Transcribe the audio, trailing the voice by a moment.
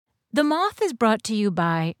The Moth is brought to you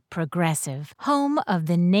by Progressive, home of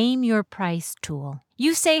the Name Your Price tool.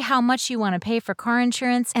 You say how much you want to pay for car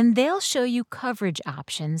insurance, and they'll show you coverage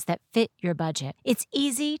options that fit your budget. It's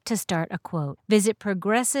easy to start a quote. Visit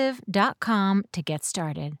Progressive.com to get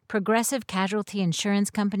started. Progressive Casualty Insurance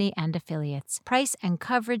Company and Affiliates. Price and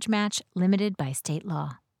coverage match limited by state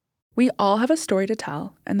law. We all have a story to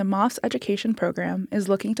tell, and the Moth's education program is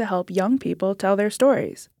looking to help young people tell their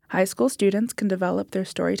stories. High school students can develop their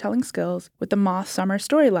storytelling skills with the Moth Summer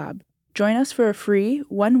Story Lab. Join us for a free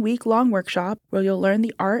 1-week-long workshop where you'll learn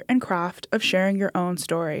the art and craft of sharing your own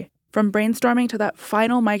story. From brainstorming to that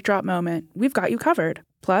final mic drop moment, we've got you covered.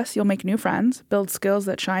 Plus, you'll make new friends, build skills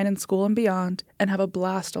that shine in school and beyond, and have a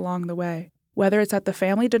blast along the way. Whether it's at the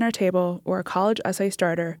family dinner table or a college essay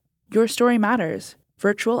starter, your story matters.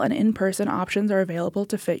 Virtual and in-person options are available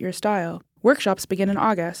to fit your style. Workshops begin in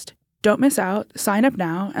August. Don't miss out. Sign up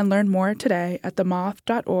now and learn more today at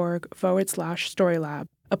themoth.org/storylab.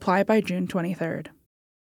 Apply by June 23rd.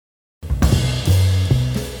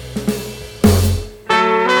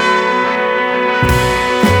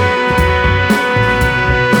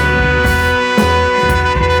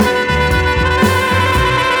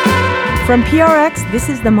 From PRX, this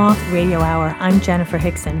is the Moth Radio Hour. I'm Jenifer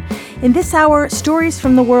Hixson. In this hour, stories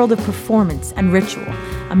from the world of performance and ritual.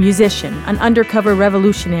 A musician, an undercover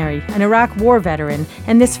revolutionary, an Iraq war veteran,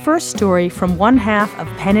 and this first story from one half of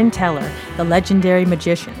Penn and Teller, the legendary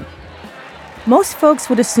magician. Most folks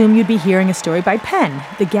would assume you'd be hearing a story by Penn,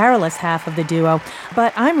 the garrulous half of the duo,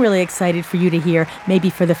 but I'm really excited for you to hear, maybe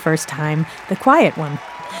for the first time, the quiet one.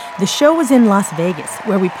 The show was in Las Vegas,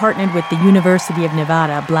 where we partnered with the University of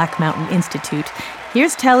Nevada Black Mountain Institute.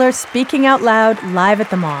 Here's Teller speaking out loud live at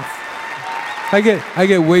the Moth. I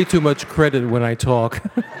get way too much credit when I talk.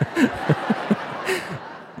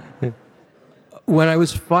 When I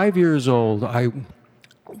was 5 years old, I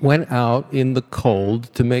went out in the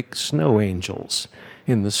cold to make snow angels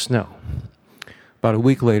in the snow. About a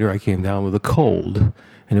week later, I came down with a cold,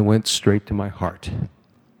 and it went straight to my heart.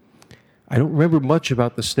 I don't remember much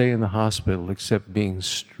about the stay in the hospital except being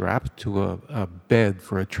strapped to a bed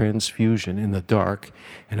for a transfusion in the dark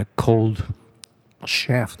and a cold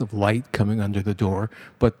shaft of light coming under the door.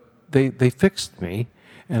 But they fixed me,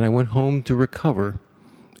 and I went home to recover,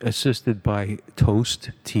 assisted by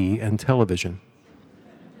toast, tea, and television.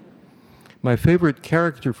 My favorite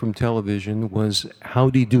character from television was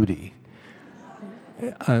Howdy Doody.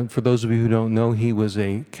 For those of you who don't know, he was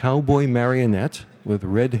a cowboy marionette with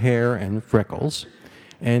red hair and freckles,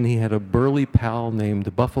 and he had a burly pal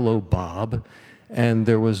named Buffalo Bob, and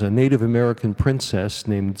there was a Native American princess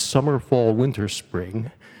named Summer, Fall, Winter,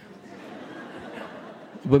 Spring.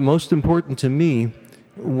 But most important to me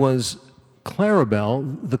was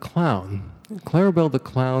Clarabelle the Clown. Clarabelle the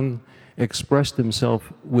Clown expressed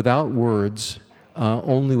himself without words,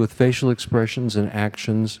 only with facial expressions and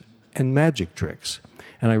actions and magic tricks.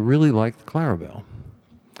 And I really liked Clarabelle.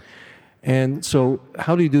 And so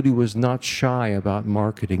Howdy Doody was not shy about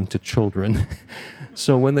marketing to children.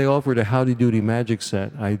 So when they offered a Howdy Doody magic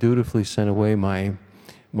set, I dutifully sent away my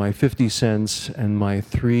 50 cents and my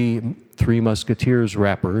three Musketeers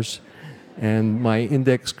wrappers and my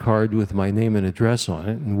index card with my name and address on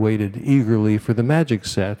it, and waited eagerly for the magic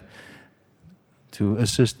set to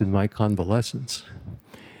assist in my convalescence.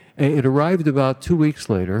 It arrived about 2 weeks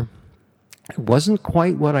later. It wasn't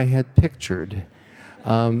quite what I had pictured.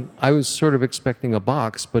 I was sort of expecting a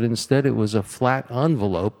box, but instead it was a flat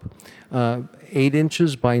envelope, 8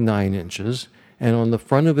 inches by 9 inches, and on the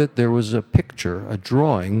front of it there was a picture, a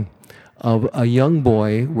drawing of a young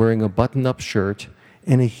boy wearing a button-up shirt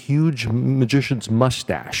and a huge magician's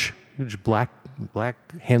mustache, huge black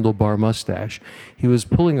handlebar mustache. He was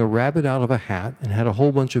pulling a rabbit out of a hat and had a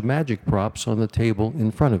whole bunch of magic props on the table in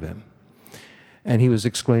front of him. And he was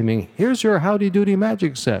exclaiming, "Here's your Howdy Doody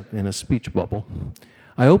magic set," in a speech bubble.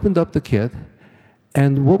 I opened up the kit,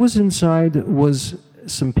 and what was inside was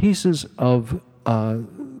some pieces of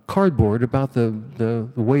cardboard, about the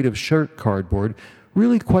weight of shirt cardboard,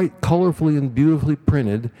 really quite colorfully and beautifully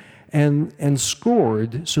printed, and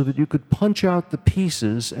scored so that you could punch out the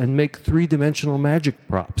pieces and make three-dimensional magic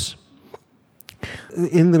props.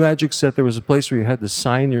 In the magic set, there was a place where you had to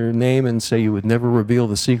sign your name and say you would never reveal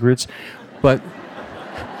the secrets, but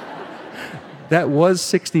that was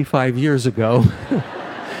 65 years ago.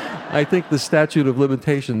 I think the statute of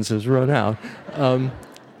limitations has run out. And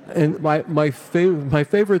my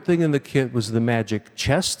favorite thing in the kit was the magic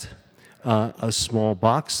chest, a small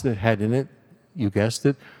box that had in it, you guessed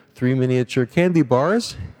it, 3 miniature candy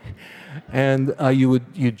bars. And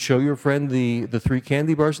you'd show your friend the 3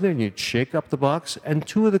 candy bars in there, and you'd shake up the box, and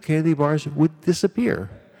 2 of the candy bars would disappear.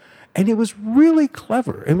 And it was really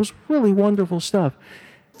clever. It was really wonderful stuff.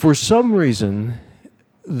 For some reason,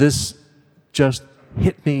 this just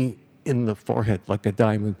hit me in the forehead like a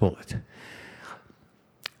diamond bullet.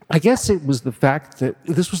 I guess it was the fact that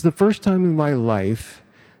this was the first time in my life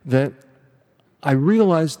that I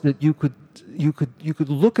realized that you could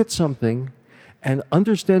look at something and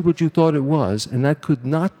understand what you thought it was, and that could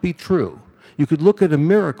not be true. You could look at a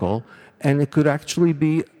miracle, and it could actually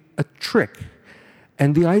be a trick.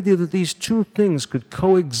 And the idea that these two things could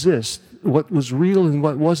coexist, what was real and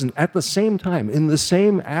what wasn't, at the same time, in the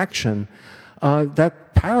same action,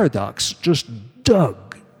 that paradox just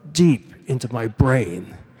dug deep into my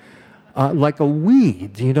brain. Like a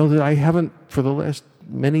weed, that I haven't, for the last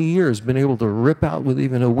many years, been able to rip out with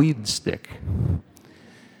even a weed stick.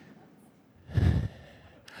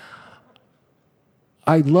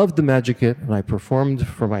 I loved the Magic Hit, and I performed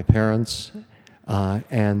for my parents,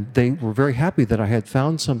 and they were very happy that I had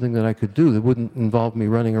found something that I could do that wouldn't involve me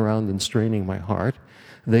running around and straining my heart.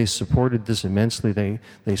 They supported this immensely.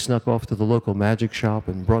 They snuck off to the local magic shop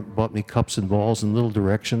and bought me cups and balls and little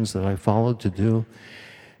directions that I followed to do.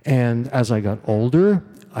 And as I got older,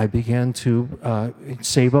 I began to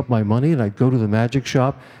save up my money, and I'd go to the magic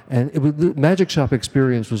shop. And the magic shop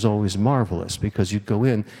experience was always marvelous, because you'd go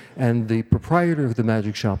in, and the proprietor of the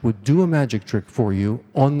magic shop would do a magic trick for you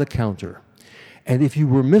on the counter. And if you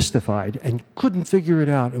were mystified and couldn't figure it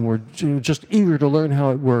out and were just eager to learn how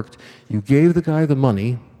it worked, you gave the guy the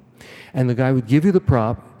money, and the guy would give you the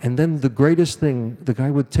prop, and then the greatest thing, the guy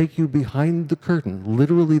would take you behind the curtain.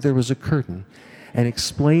 Literally, there was a curtain, and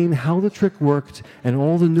explain how the trick worked and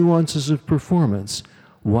all the nuances of performance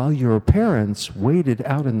while your parents waited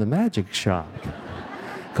out in the magic shop,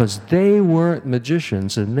 because they weren't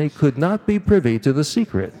magicians and they could not be privy to the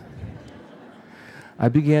secret. I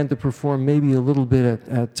began to perform maybe a little bit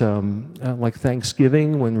at like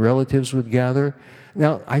Thanksgiving, when relatives would gather.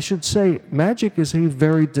 Now, I should say, magic is a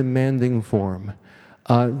very demanding form.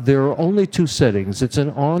 There are only two settings. It's an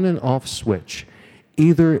on and off switch.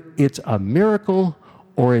 Either it's a miracle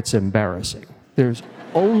or it's embarrassing. There's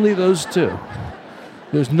only those two.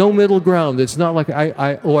 There's no middle ground. It's not like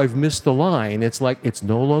I've missed the line. It's like it's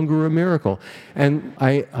no longer a miracle. And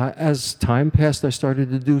as time passed, I started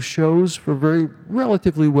to do shows for very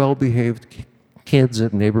relatively well-behaved kids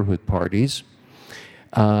at neighborhood parties.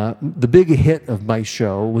 The big hit of my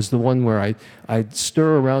show was the one where I'd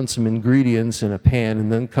stir around some ingredients in a pan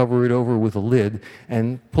and then cover it over with a lid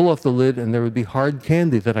and pull off the lid, and there would be hard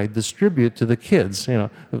candy that I'd distribute to the kids. It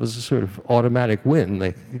was a sort of automatic win.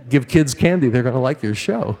 They give kids candy, they're going to like your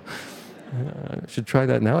show. I should try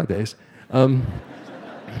that nowadays.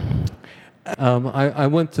 I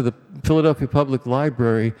went to the Philadelphia Public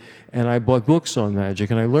Library, and I bought books on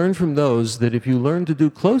magic, and I learned from those that if you learn to do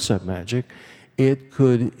close-up magic, it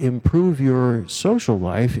could improve your social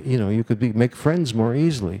life. You could make friends more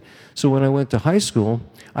easily. So when I went to high school,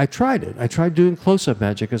 I tried it. I tried doing close-up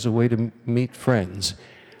magic as a way to meet friends.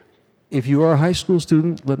 If you are a high school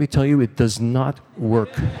student, let me tell you, it does not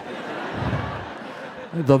work.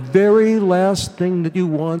 The very last thing that you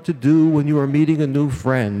want to do when you are meeting a new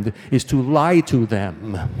friend is to lie to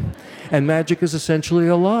them. And magic is essentially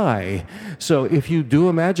a lie. So if you do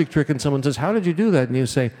a magic trick and someone says, "How did you do that?" and you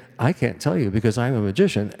say, "I can't tell you because I'm a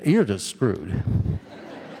magician," you're just screwed.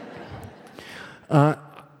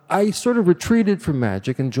 I sort of retreated from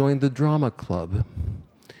magic and joined the drama club.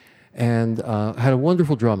 And had a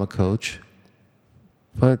wonderful drama coach.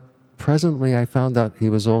 But presently, I found out he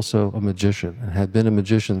was also a magician and had been a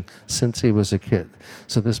magician since he was a kid.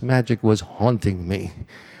 So this magic was haunting me.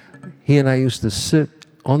 He and I used to sit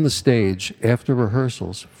on the stage after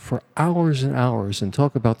rehearsals for hours and hours and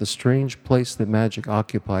talk about the strange place that magic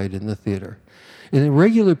occupied in the theater. In a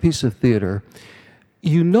regular piece of theater,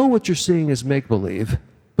 you know what you're seeing is make-believe,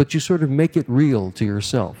 but you sort of make it real to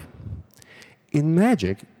yourself. In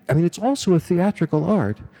magic, it's also a theatrical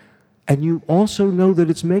art, and you also know that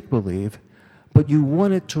it's make-believe, but you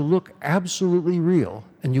want it to look absolutely real,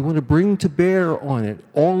 and you want to bring to bear on it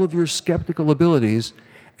all of your skeptical abilities,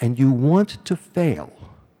 and you want to fail.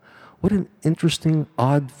 What an interesting,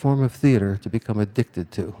 odd form of theater to become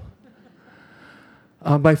addicted to.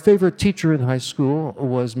 My favorite teacher in high school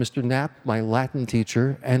was Mr. Knapp, my Latin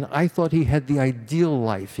teacher, and I thought he had the ideal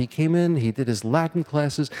life. He came in, he did his Latin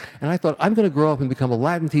classes, and I thought, I'm going to grow up and become a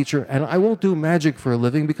Latin teacher, and I won't do magic for a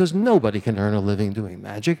living because nobody can earn a living doing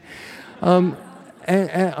magic. And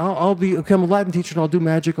I'll become a Latin teacher, and I'll do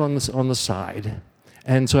magic on the side.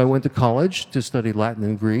 And so I went to college to study Latin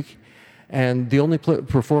and Greek, and the only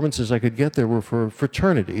performances I could get there were for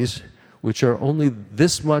fraternities, which are only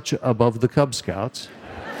this much above the Cub Scouts.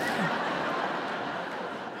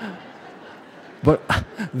 But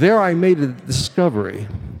there I made a discovery.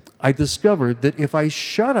 I discovered that if I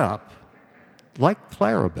shut up, like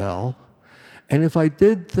Clarabelle, and if I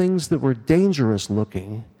did things that were dangerous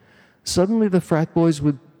looking, suddenly the frat boys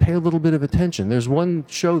would pay a little bit of attention. There's one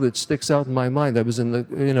show that sticks out in my mind. I was in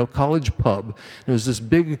the college pub. There was this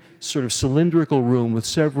big sort of cylindrical room with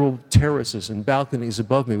several terraces and balconies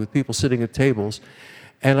above me with people sitting at tables.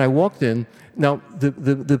 And I walked in. Now,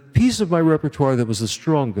 the piece of my repertoire that was the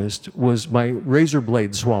strongest was my razor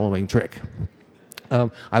blade swallowing trick.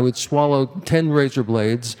 I would swallow 10 razor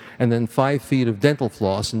blades and then 5 feet of dental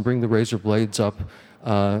floss and bring the razor blades up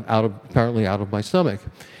apparently out of my stomach.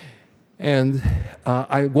 And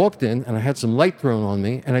I walked in, and I had some light thrown on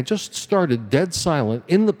me, and I just started dead silent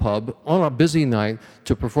in the pub on a busy night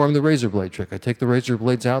to perform the razor blade trick. I take the razor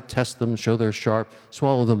blades out, test them, show they're sharp,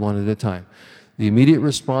 swallow them one at a time. The immediate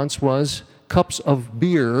response was cups of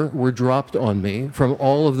beer were dropped on me from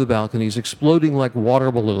all of the balconies, exploding like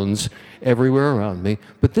water balloons everywhere around me.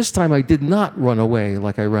 But this time I did not run away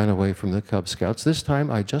like I ran away from the Cub Scouts. This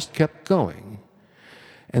time I just kept going.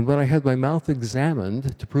 And when I had my mouth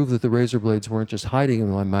examined to prove that the razor blades weren't just hiding in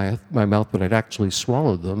my mouth, but I'd actually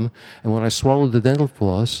swallowed them, and when I swallowed the dental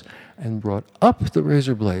floss and brought up the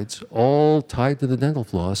razor blades, all tied to the dental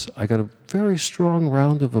floss, I got a very strong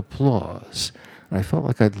round of applause. And I felt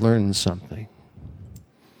like I'd learned something.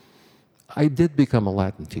 I did become a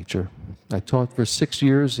Latin teacher. I taught for 6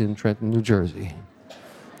 years in Trenton, New Jersey,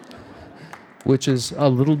 which is a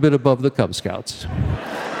little bit above the Cub Scouts.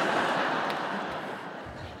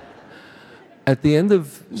 At the end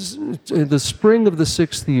of the spring of the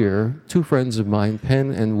 6th year, 2 friends of mine,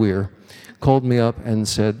 Penn and Weir, called me up and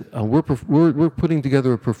said, we're putting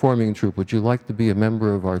together a performing troupe. Would you like to be a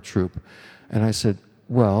member of our troupe? And I said,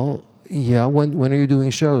 well, yeah, when are you doing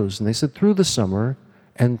shows? And they said, through the summer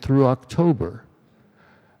and through October.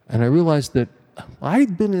 And I realized that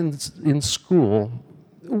I'd been in school,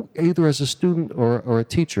 either as a student or a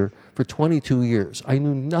teacher, for 22 years. I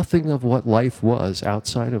knew nothing of what life was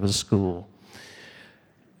outside of a school.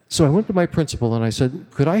 So I went to my principal and I said,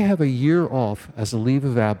 could I have a year off as a leave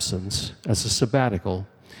of absence, as a sabbatical?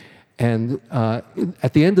 And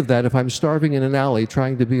at the end of that, if I'm starving in an alley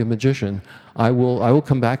trying to be a magician, I will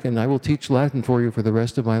come back and I will teach Latin for you for the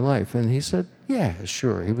rest of my life. And he said, yeah,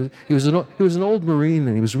 sure. He was an old Marine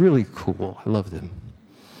and he was really cool. I loved him.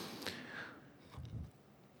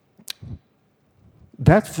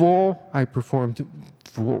 That fall, I performed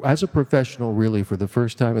as a professional, really, for the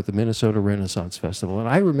first time at the Minnesota Renaissance Festival. And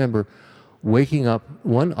I remember waking up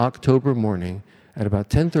one October morning at about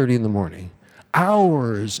 10:30 in the morning,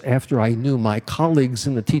 hours after I knew my colleagues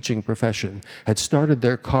in the teaching profession had started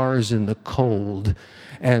their cars in the cold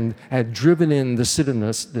and had driven in to sit in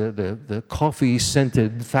the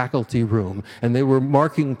coffee-scented faculty room, and they were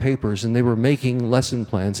marking papers and they were making lesson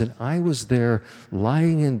plans, and I was there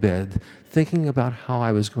lying in bed thinking about how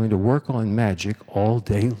I was going to work on magic all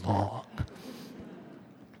day long.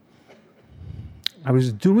 I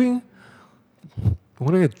was doing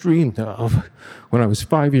what I had dreamed of when I was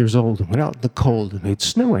 5 years old and went out in the cold and made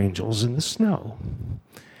snow angels in the snow.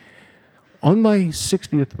 On my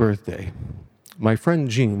 60th birthday, my friend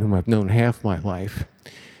Jean, whom I've known half my life,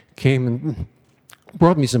 came and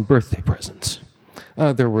brought me some birthday presents.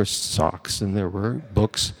 There were socks and there were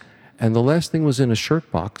books, and the last thing was in a shirt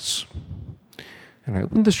box. And I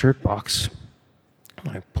opened the shirt box,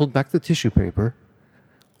 and I pulled back the tissue paper,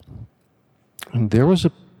 and there was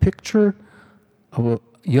a picture of a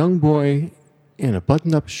young boy in a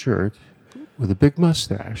button-up shirt with a big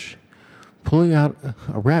mustache pulling out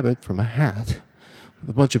a rabbit from a hat with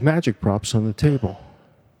a bunch of magic props on the table.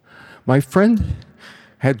 My friend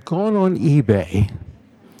had gone on eBay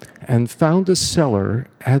and found a seller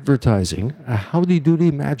advertising a Howdy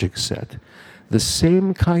Doody magic set, the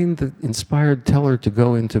same kind that inspired Teller to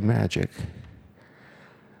go into magic.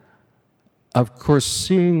 Of course,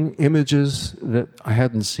 seeing images that I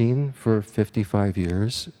hadn't seen for 55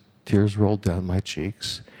 years, tears rolled down my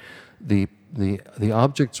cheeks. The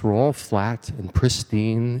objects were all flat and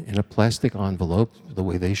pristine in a plastic envelope, the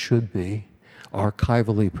way they should be,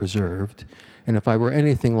 archivally preserved. And if I were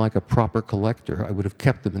anything like a proper collector, I would have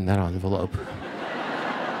kept them in that envelope.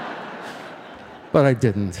 But I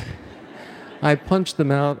didn't. I punched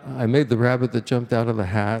them out. I made the rabbit that jumped out of the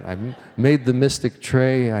hat. I made the mystic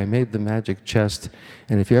tray. I made the magic chest.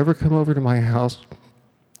 And if you ever come over to my house,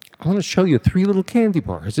 I want to show you 3 little candy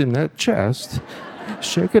bars in that chest.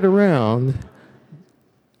 Shake it around,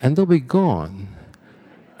 and they'll be gone.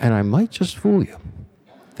 And I might just fool you.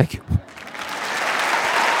 Thank you.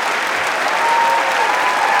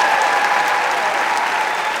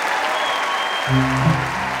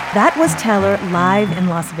 That was Teller live in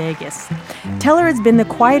Las Vegas. Teller has been the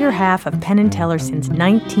quieter half of Penn and Teller since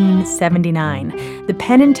 1979. The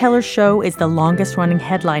Penn and Teller show is the longest-running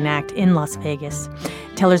headline act in Las Vegas.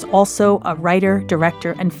 Teller's also a writer,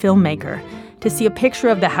 director, and filmmaker. To see a picture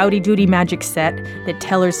of the Howdy Doody magic set that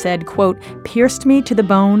Teller said, quote, pierced me to the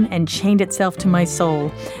bone and chained itself to my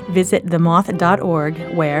soul, visit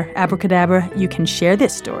themoth.org, where, abracadabra, you can share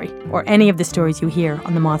this story or any of the stories you hear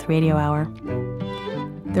on the Moth Radio Hour.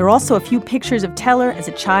 There are also a few pictures of Teller as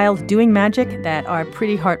a child doing magic that are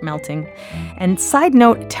pretty heart-melting. And side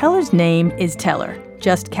note, Teller's name is Teller,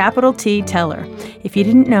 just capital T Teller. If you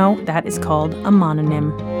didn't know, that is called a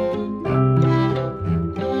mononym.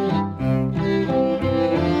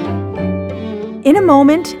 In a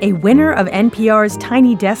moment, a winner of NPR's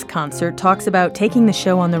Tiny Desk concert talks about taking the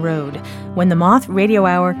show on the road when the Moth Radio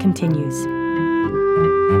Hour continues.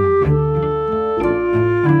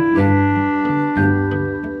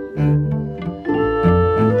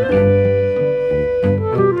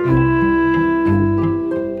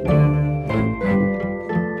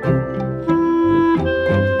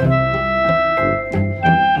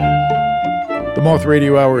 The Moth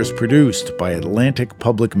Radio Hour is produced by Atlantic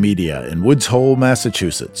Public Media in Woods Hole,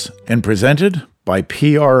 Massachusetts, and presented by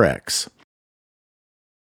PRX.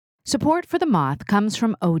 Support for The Moth comes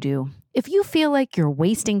from Odoo. If you feel like you're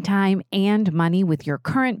wasting time and money with your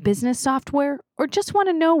current business software, or just want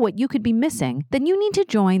to know what you could be missing, then you need to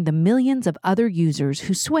join the millions of other users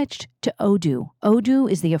who switched to Odoo.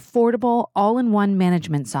 Odoo is the affordable, all-in-one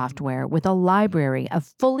management software with a library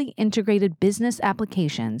of fully integrated business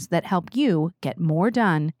applications that help you get more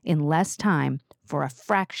done in less time for a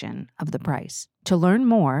fraction of the price. To learn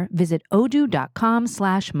more, visit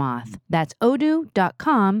odoo.com/moth. That's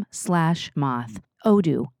odoo.com/moth.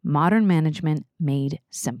 Odoo, modern management made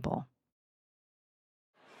simple.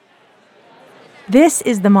 This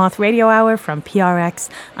is the Moth Radio Hour from PRX.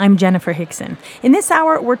 I'm Jenifer Hixson. In this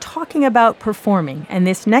hour, we're talking about performing, and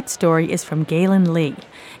this next story is from Gaelynn Lea.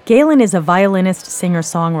 Gaelynn is a violinist,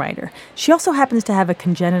 singer-songwriter. She also happens to have a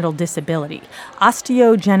congenital disability,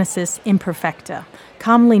 osteogenesis imperfecta,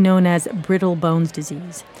 commonly known as brittle bones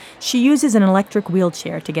disease. She uses an electric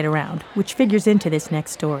wheelchair to get around, which figures into this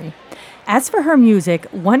next story. As for her music,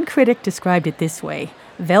 one critic described it this way: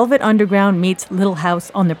 Velvet Underground meets Little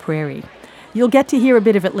House on the Prairie. You'll get to hear a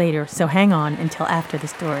bit of it later, so hang on until after the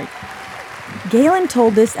story. Gaelynn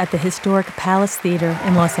told this at the historic Palace Theater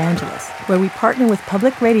in Los Angeles, where we partner with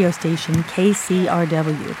public radio station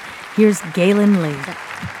KCRW. Here's Gaelynn Lea.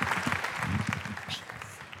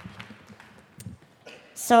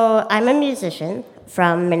 So I'm a musician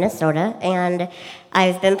from Minnesota, and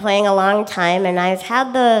I've been playing a long time, and I've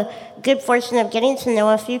had the good fortune of getting to know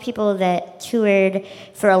a few people that toured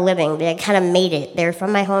for a living. They kind of made it. They're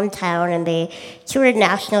from my hometown, and they toured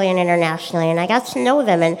nationally and internationally, and I got to know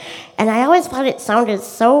them, and I always thought it sounded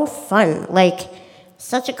so fun, like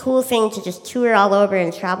such a cool thing to just tour all over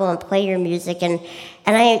and travel and play your music. And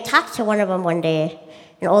I talked to one of them one day,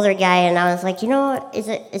 an older guy, and I was like, you know, is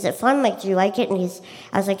it fun? Like, do you like it? And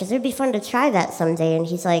I was like, it would be fun to try that someday. And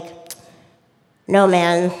he's like, no,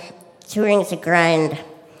 man, touring's a grind.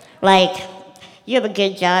 Like, you have a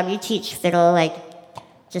good job, you teach fiddle, like,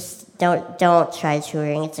 just don't try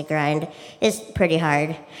touring, it's a grind. It's pretty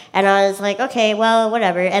hard. And I was like, okay, well,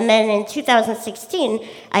 whatever. And then in 2016,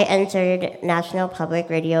 I entered National Public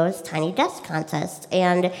Radio's Tiny Desk contest.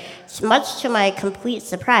 And much to my complete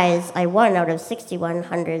surprise, I won out of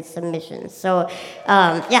 6,100 submissions. So,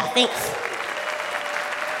 yeah, thanks.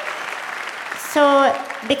 So,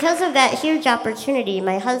 because of that huge opportunity,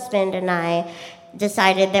 my husband and I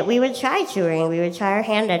decided that we would try touring. We would try our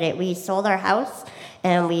hand at it. We sold our house,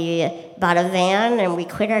 and we bought a van, and we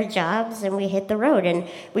quit our jobs, and we hit the road. And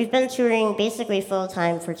we've been touring basically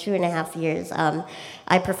full-time for 2.5 years.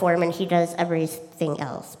 I perform, and he does everything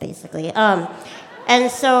else, basically. And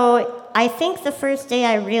so I think the first day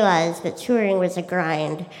I realized that touring was a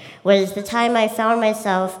grind was the time I found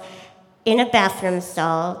myself in a bathroom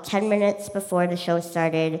stall 10 minutes before the show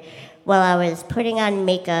started while I was putting on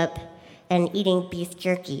makeup and eating beef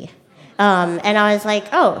jerky. And I was like,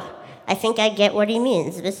 oh, I think I get what he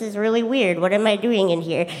means. This is really weird. What am I doing in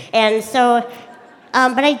here? And so,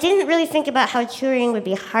 but I didn't really think about how touring would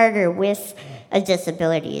be harder with a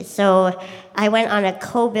disability. So I went on a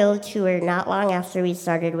co-bill tour not long after we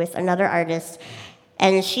started with another artist,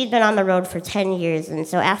 and she'd been on the road for 10 years. And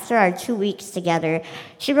so after our 2 weeks together,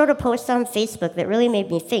 she wrote a post on Facebook that really made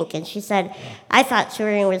me think. And she said, I thought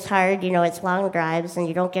touring was hard. You know, it's long drives, and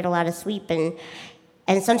you don't get a lot of sleep. And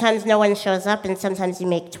sometimes no one shows up, and sometimes you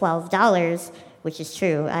make $12, which is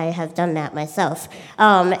true. I have done that myself.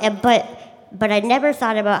 But But I never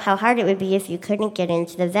thought about how hard it would be if you couldn't get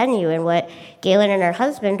into the venue. And what Gaelynn and her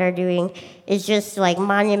husband are doing is just like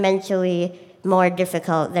monumentally more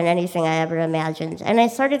difficult than anything I ever imagined. And I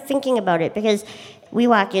started thinking about it because we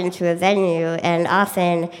walk into a venue and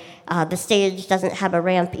often the stage doesn't have a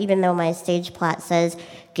ramp, even though my stage plot says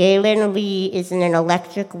Gaelynn Lea is in an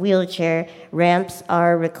electric wheelchair, ramps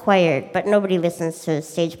are required, but nobody listens to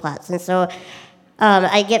stage plots. And so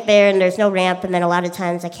I get there and there's no ramp, and then a lot of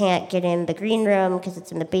times I can't get in the green room because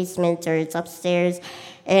it's in the basement or it's upstairs,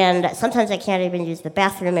 and sometimes I can't even use the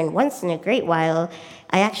bathroom, and once in a great while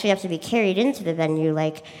I actually have to be carried into the venue,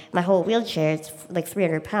 like my whole wheelchair, it's like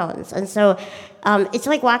 300 pounds. And so it's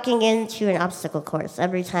like walking into an obstacle course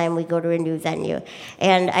every time we go to a new venue.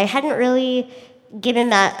 And I hadn't really given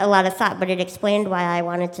that a lot of thought, but it explained why I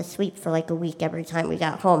wanted to sweep for like a week every time we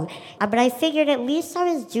got home. But I figured at least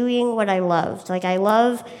I was doing what I loved. Like, I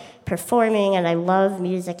love performing, and I love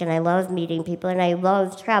music, and I love meeting people, and I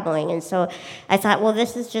love traveling. And so I thought, well,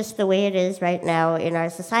 this is just the way it is right now in our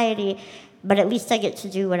society, but at least I get to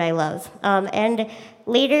do what I love. And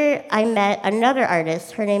later, I met another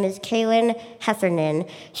artist. Her name is Gaelynn Hixson.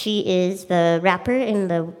 She is the rapper in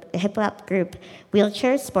the hip-hop group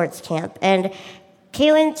Wheelchair Sports Camp. And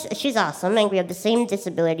Gaelynn, she's awesome, and we have the same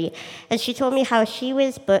disability. And she told me how she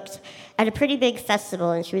was booked at a pretty big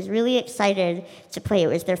festival, and she was really excited to play. It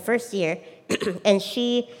was their first year, and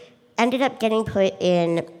she ended up getting put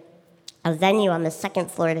in a venue on the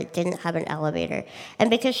second floor that didn't have an elevator.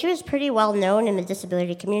 And because she was pretty well known in the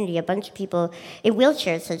disability community, a bunch of people in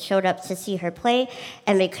wheelchairs had showed up to see her play,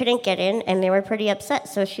 and they couldn't get in, and they were pretty upset.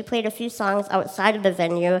 So she played a few songs outside of the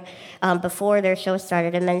venue before their show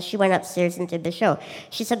started, and then she went upstairs and did the show.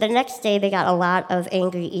 She said the next day they got a lot of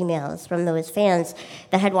angry emails from those fans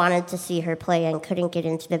that had wanted to see her play and couldn't get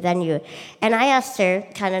into the venue. And I asked her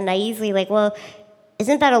kind of naively, like, well,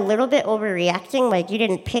 isn't that a little bit overreacting? Like, you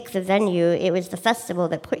didn't pick the venue, it was the festival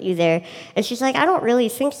that put you there. And she's like, I don't really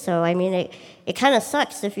think so. I mean, it kind of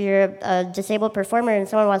sucks if you're a disabled performer and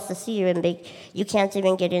someone wants to see you and you can't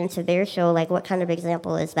even get into their show. Like, what kind of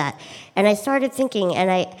example is that? And I started thinking, and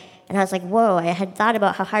I was like, whoa, I had thought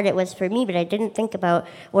about how hard it was for me, but I didn't think about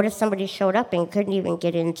what if somebody showed up and couldn't even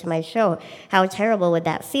get into my show? How terrible would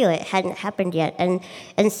that feel? It hadn't happened yet.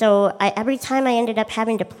 And so every time I ended up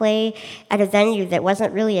having to play at a venue that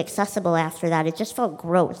wasn't really accessible after that, it just felt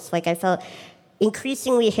gross. Like, I felt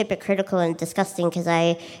increasingly hypocritical and disgusting because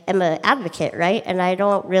I am an advocate, right? And I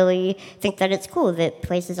don't really think that it's cool that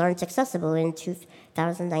places aren't accessible in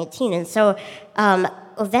 2019. And so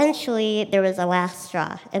eventually there was a last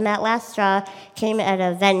straw. And that last straw came at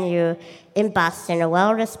a venue in Boston, a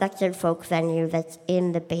well-respected folk venue that's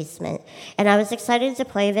in the basement. And I was excited to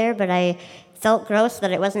play there, but I felt gross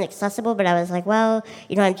that it wasn't accessible, but I was like, well,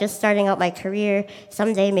 I'm just starting out my career.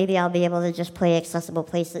 Someday maybe I'll be able to just play accessible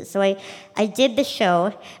places. So I did the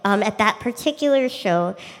show. At that particular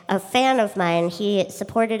show, a fan of mine, he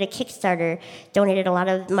supported a Kickstarter, donated a lot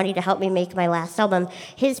of money to help me make my last album.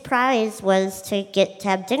 His prize was to get to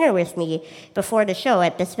have dinner with me before the show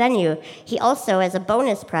at this venue. He also, as a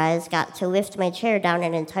bonus prize, got to lift my chair down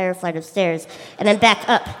an entire flight of stairs and then back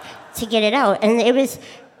up to get it out. And it was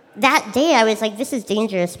that day, I was like, this is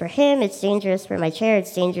dangerous for him, it's dangerous for my chair,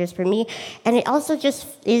 it's dangerous for me. And it also just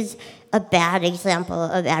is a bad example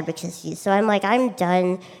of advocacy. So I'm like, I'm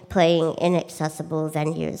done playing in accessible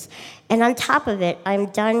venues. And on top of it, I'm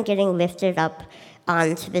done getting lifted up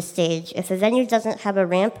onto the stage. If a venue doesn't have a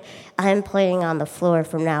ramp, I'm playing on the floor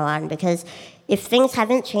from now on, because if things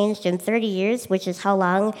haven't changed in 30 years, which is how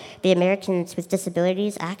long the Americans with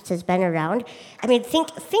Disabilities Act has been around, I mean,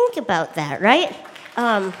 think about that, right?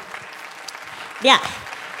 Yeah,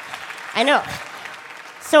 I know.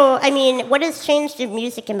 So, I mean, what has changed in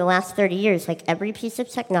music in the last 30 years? Like, every piece of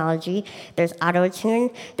technology, there's auto-tune,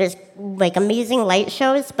 there's, like, amazing light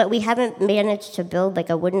shows, but we haven't managed to build, like,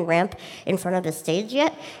 a wooden ramp in front of the stage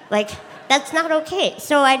yet. Like, that's not okay.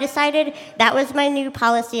 So I decided that was my new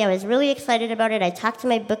policy. I was really excited about it. I talked to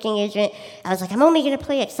my booking agent. I was like, I'm only going to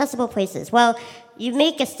play accessible places. Well, you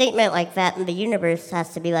make a statement like that, and the universe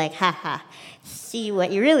has to be like, ha, see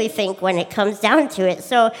what you really think when it comes down to it.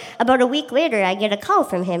 So about a week later, I get a call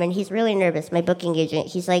from him, and he's really nervous, my booking agent.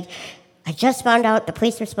 He's like, I just found out the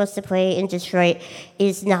place we're supposed to play in Detroit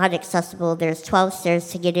is not accessible. There's 12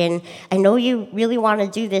 stairs to get in. I know you really want to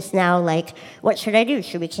do this now. Like, what should I do?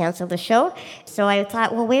 Should we cancel the show? So I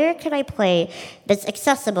thought, well, where could I play that's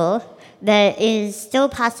accessible, that is still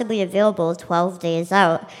possibly available 12 days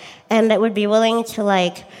out, and that would be willing to,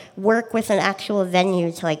 like, work with an actual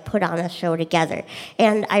venue to, like, put on a show together?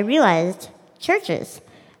 And I realized churches.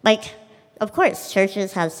 Like, of course,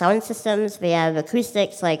 churches have sound systems, they have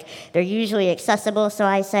acoustics, like they're usually accessible. So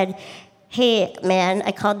I said, hey, man,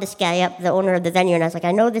 I called this guy up, the owner of the venue, and I was like,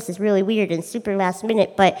 I know this is really weird and super last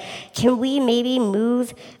minute, but can we maybe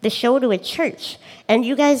move the show to a church? And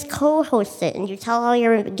you guys co-host it, and you tell all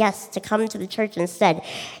your guests to come to the church instead.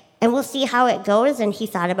 And we'll see how it goes. And he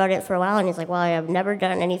thought about it for a while, and he's like, well, I have never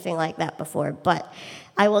done anything like that before, but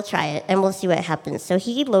I will try it, and we'll see what happens. So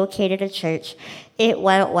he located a church. It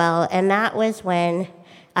went well, and that was when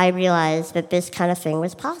I realized that this kind of thing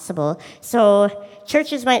was possible. So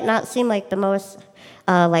churches might not seem like the most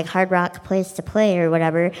like hard rock place to play or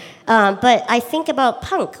whatever, but I think about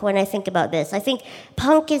punk when I think about this. I think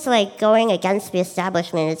punk is like going against the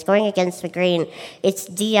establishment. It's going against the grain. It's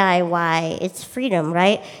DIY. It's freedom,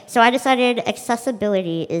 right? So I decided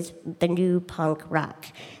accessibility is the new punk rock.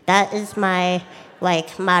 That is my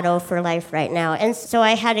motto for life right now. And so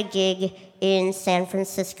I had a gig in San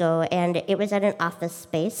Francisco, and it was at an office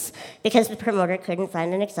space because the promoter couldn't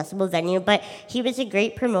find an accessible venue, but he was a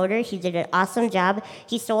great promoter. He did an awesome job.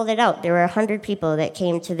 He sold it out. There were 100 people that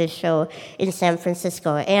came to this show in San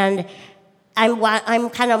Francisco, and I'm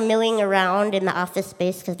kind of milling around in the office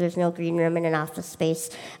space because there's no green room in an office space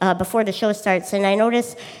before the show starts, and I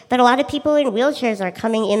noticed that a lot of people in wheelchairs are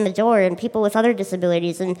coming in the door, and people with other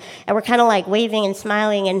disabilities, and we're kind of like waving and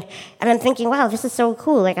smiling, and I'm thinking, wow, this is so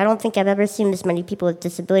cool. Like, I don't think I've ever seen this many people with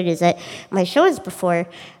disabilities at my shows before,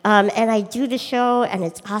 and I do the show, and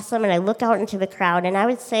it's awesome, and I look out into the crowd, and I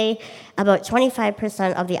would say about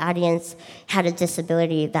 25% of the audience had a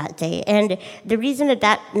disability that day, and the reason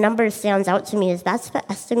that number stands out to me is that's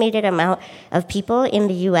the estimated amount of people in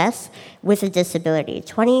the U.S. with a disability,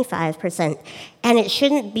 25%. And it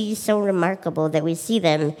shouldn't be so remarkable that we see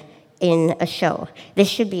them in a show. This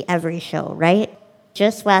should be every show, right?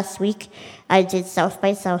 Just last week, I did South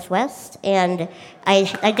by Southwest, and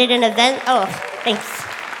I did an event. Oh, thanks.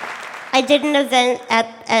 I did an event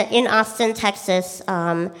in Austin, Texas,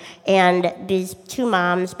 and these two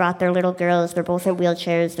moms brought their little girls. They're both in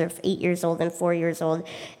wheelchairs. They're 8 years old and 4 years old,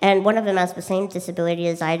 and one of them has the same disability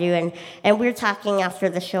as I do. And we were talking after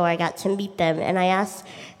the show. I got to meet them, and I asked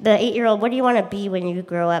the 8-year-old, what do you want to be when you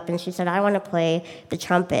grow up? And she said, I want to play the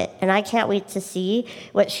trumpet. And I can't wait to see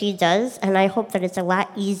what she does, and I hope that it's a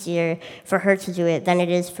lot easier for her to do it than it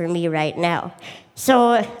is for me right now.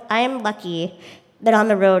 So I am lucky that on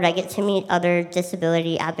the road I get to meet other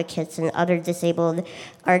disability advocates and other disabled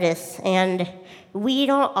artists, and we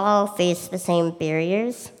don't all face the same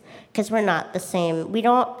barriers because we're not the same. We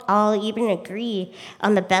don't all even agree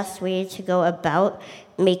on the best way to go about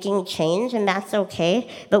making change, and that's okay,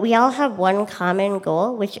 but we all have one common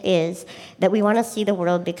goal, which is that we want to see the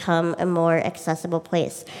world become a more accessible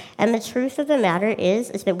place. And the truth of the matter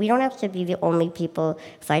is that we don't have to be the only people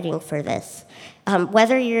fighting for this.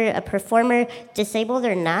 Whether you're a performer, disabled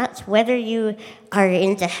or not, whether you are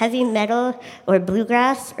into heavy metal or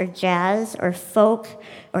bluegrass or jazz or folk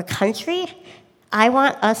or country, I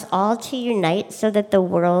want us all to unite so that the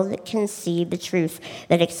world can see the truth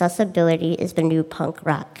that accessibility is the new punk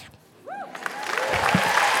rock.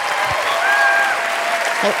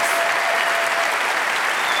 Thanks.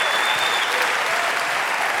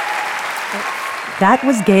 That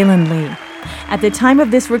was Gaelynn Lea. At the time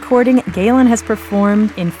of this recording, Gaelynn has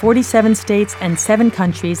performed in 47 states and 7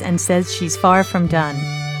 countries and says she's far from done.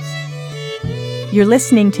 You're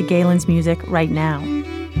listening to Gaelynn's music right now.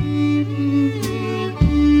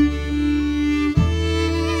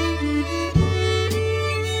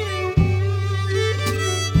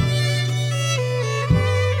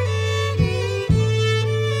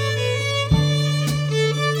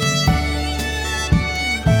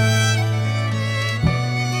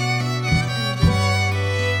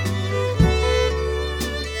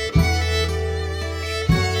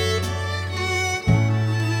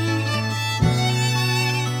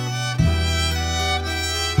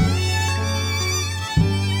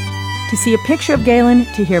 To see a picture of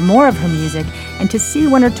Gaelynn, to hear more of her music, and to see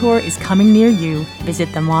when her tour is coming near you, visit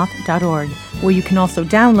themoth.org, where you can also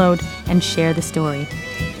download and share the story.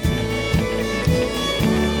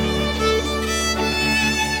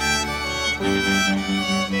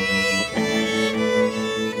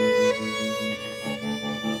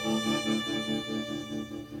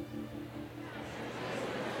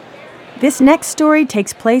 This next story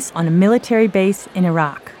takes place on a military base in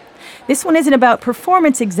Iraq. This one isn't about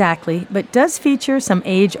performance exactly, but does feature some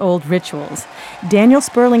age-old rituals. Daniel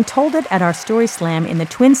Sperling told it at our Story Slam in the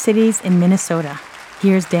Twin Cities in Minnesota.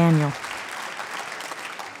 Here's Daniel.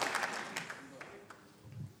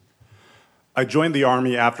 I joined the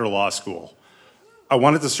Army after law school. I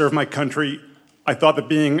wanted to serve my country I thought that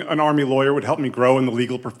being an Army lawyer would help me grow in the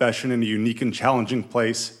legal profession in a unique and challenging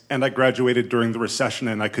place, and I graduated during the recession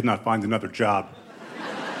and I could not find another job.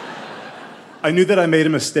 I knew that I made a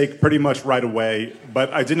mistake pretty much right away,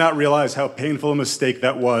 but I did not realize how painful a mistake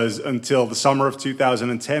that was until the summer of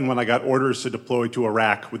 2010 when I got orders to deploy to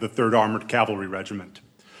Iraq with the 3rd Armored Cavalry Regiment.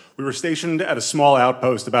 We were stationed at a small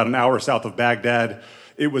outpost about an hour south of Baghdad.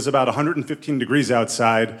 It was about 115 degrees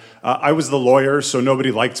outside. I was the lawyer, so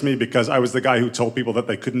nobody liked me because I was the guy who told people that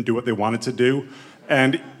they couldn't do what they wanted to do.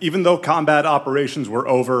 And even though combat operations were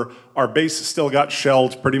over, our base still got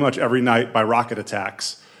shelled pretty much every night by rocket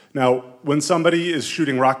attacks. Now, when somebody is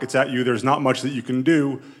shooting rockets at you, there's not much that you can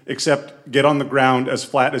do except get on the ground as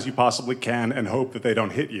flat as you possibly can and hope that they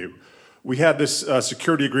don't hit you. We had this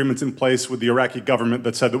security agreement in place with the Iraqi government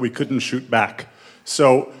that said that we couldn't shoot back.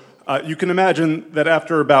 So you can imagine that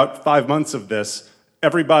after about 5 months of this,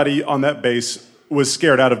 everybody on that base was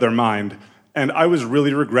scared out of their mind. And I was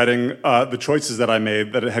really regretting the choices that I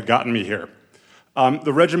made that had gotten me here.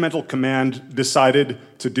 The regimental command decided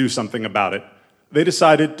to do something about it. They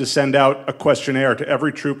decided to send out a questionnaire to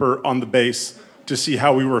every trooper on the base to see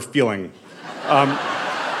how we were feeling.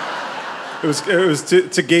 It was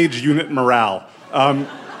to gauge unit morale.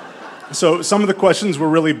 So some of the questions were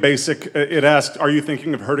really basic. It asked, are you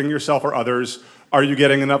thinking of hurting yourself or others? Are you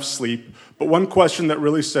getting enough sleep? But one question that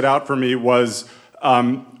really stood out for me was,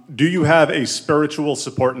 do you have a spiritual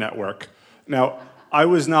support network? Now, I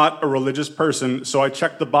was not a religious person, so I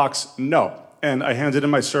checked the box no. And I handed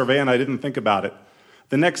in my survey and I didn't think about it.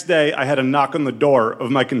 The next day, I had a knock on the door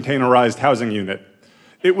of my containerized housing unit.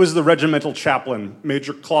 It was the regimental chaplain,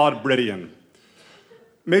 Major Claude Bridian.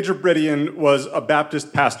 Major Bridian was a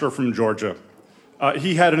Baptist pastor from Georgia.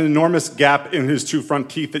 He had an enormous gap in his 2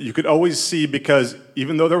 front teeth that you could always see because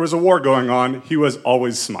even though there was a war going on, he was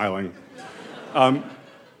always smiling.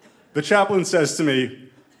 The chaplain says to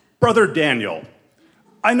me, Brother Daniel,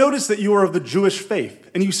 I noticed that you are of the Jewish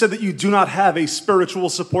faith, and you said that you do not have a spiritual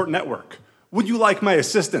support network. Would you like my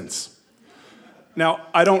assistance? Now,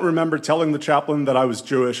 I don't remember telling the chaplain that I was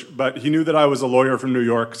Jewish, but he knew that I was a lawyer from New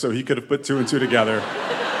York, so he could have put 2 and 2 together.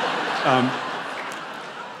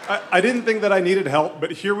 I didn't think that I needed help,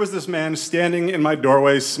 but here was this man standing in my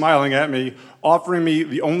doorway, smiling at me, offering me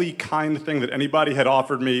the only kind thing that anybody had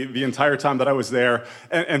offered me the entire time that I was there,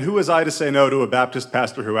 and who was I to say no to a Baptist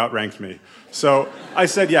pastor who outranked me? So I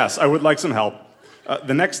said yes, I would like some help.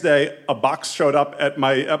 The next day, a box showed up at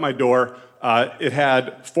my door. It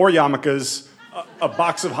had 4 yarmulkes, a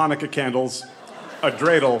box of Hanukkah candles, a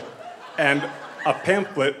dreidel, and a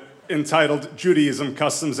pamphlet entitled Judaism,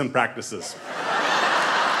 Customs and Practices.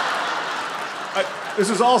 This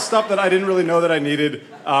was all stuff that I didn't really know that I needed,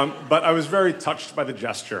 but I was very touched by the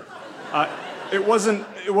gesture. It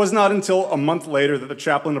was not until a month later that the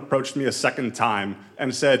chaplain approached me a second time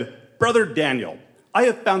and said, Brother Daniel, I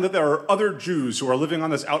have found that there are other Jews who are living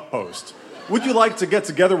on this outpost. Would you like to get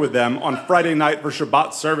together with them on Friday night for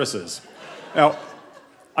Shabbat services? Now,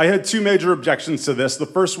 I had 2 major objections to this. The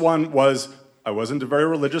first one was I wasn't a very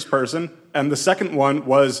religious person, and the second one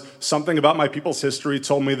was something about my people's history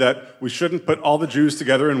told me that we shouldn't put all the Jews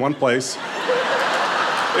together in one place.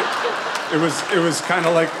 It was kind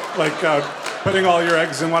of like putting all your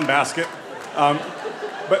eggs in one basket.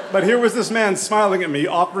 But here was this man smiling at me,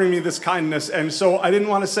 offering me this kindness, and so I didn't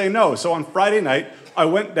want to say no. So on Friday night, I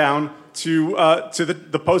went down to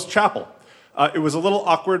the post chapel. It was a little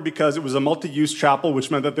awkward because it was a multi-use chapel,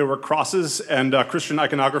 which meant that there were crosses and Christian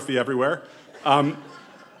iconography everywhere.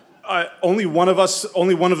 Only one of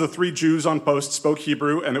the 3 Jews on post spoke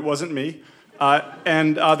Hebrew, and it wasn't me.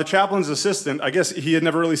 And the chaplain's assistant, I guess he had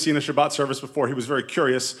never really seen a Shabbat service before. He was very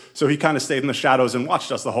curious, so he kind of stayed in the shadows and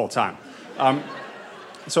watched us the whole time.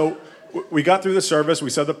 So we got through the service,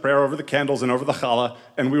 we said the prayer over the candles and over the challah,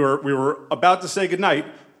 and we were about to say goodnight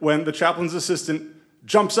when the chaplain's assistant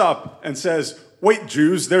jumps up and says, "Wait,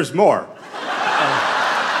 Jews, there's more.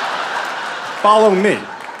 Follow me."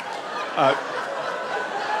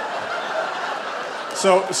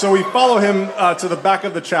 So we follow him to the back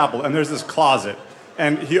of the chapel, and there's this closet.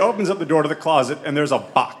 And he opens up the door to the closet, and there's a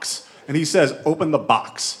box. And he says, "Open the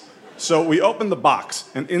box." So we open the box,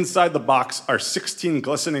 and inside the box are 16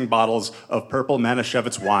 glistening bottles of purple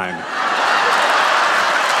Manischewitz wine.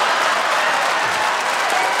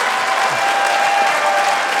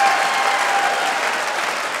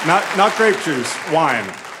 Not grape juice,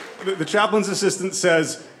 wine. The chaplain's assistant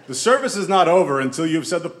says, "The service is not over until you've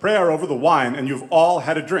said the prayer over the wine and you've all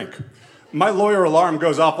had a drink." My lawyer alarm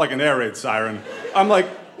goes off like an air raid siren. I'm like,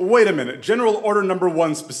 wait a minute. General Order Number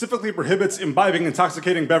 1 specifically prohibits imbibing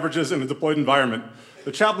intoxicating beverages in a deployed environment.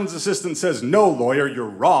 The chaplain's assistant says, "No, lawyer, you're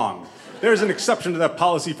wrong." there's an exception to that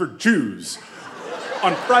policy for Jews.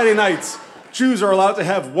 On Friday nights, Jews are allowed to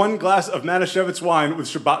have 1 glass of Manischewitz wine with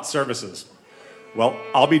Shabbat services. Well,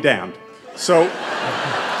 I'll be damned. So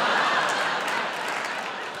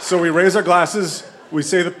we raise our glasses, we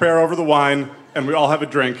say the prayer over the wine, and we all have a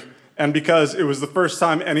drink. And because it was the first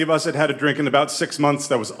time any of us had had a drink in about 6 months,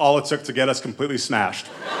 that was all it took to get us completely smashed.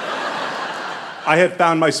 I had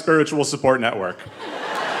found my spiritual support network.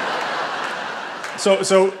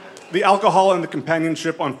 So the alcohol and the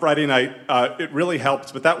companionship on Friday night, it really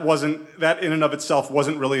helped, but that in and of itself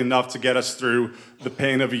wasn't really enough to get us through the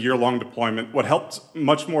pain of a year-long deployment. What helped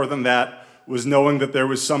much more than that was knowing that there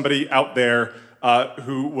was somebody out there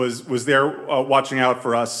who was there watching out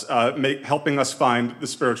for us, helping us find the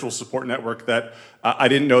spiritual support network that I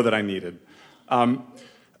didn't know that I needed.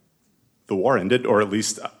 The war ended, or at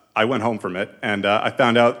least I went home from it, and I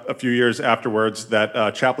found out a few years afterwards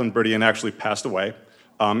that Chaplain Bridian actually passed away.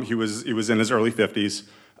 He was in his early 50s.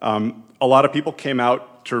 A lot of people came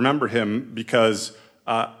out to remember him because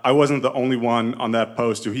I wasn't the only one on that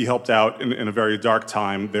post who he helped out in a very dark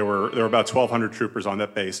time. There were about 1,200 troopers on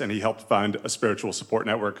that base, and he helped find a spiritual support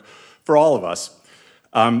network for all of us.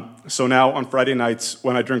 So now on Friday nights,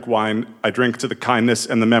 when I drink wine, I drink to the kindness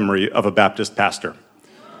and the memory of a Baptist pastor.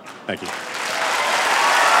 Thank you.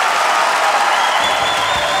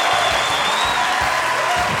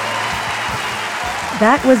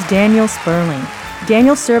 That was Daniel Sperling.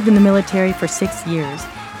 Daniel served in the military for 6 years.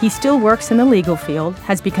 He still works in the legal field,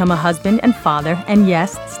 has become a husband and father, and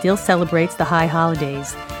yes, still celebrates the high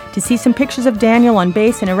holidays. To see some pictures of Daniel on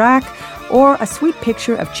base in Iraq or a sweet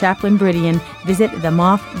picture of Chaplain Bridian, visit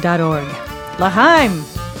themoth.org. L'chaim!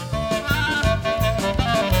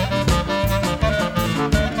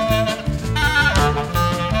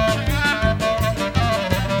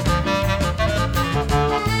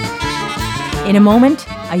 In a moment,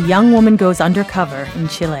 a young woman goes undercover in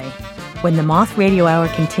Chile when the Moth Radio Hour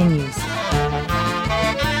continues.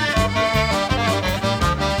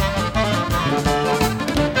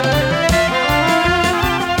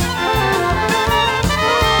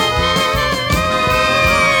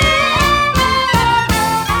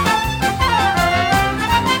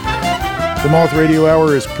 The Moth Radio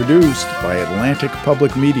Hour is produced by Atlantic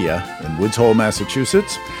Public Media in Woods Hole,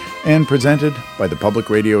 Massachusetts, and presented by the Public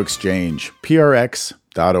Radio Exchange,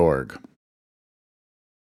 prx.org.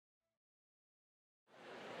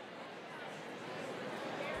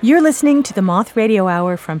 You're listening to the Moth Radio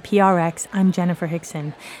Hour from PRX. I'm Jenifer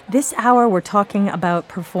Hixson. This hour we're talking about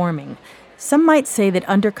performing. Some might say that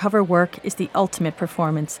undercover work is the ultimate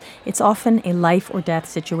performance. It's often a life or death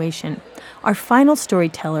situation. Our final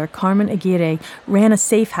storyteller, Carmen Aguirre, ran a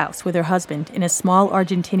safe house with her husband in a small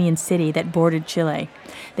Argentinian city that bordered Chile.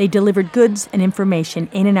 They delivered goods and information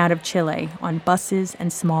in and out of Chile on buses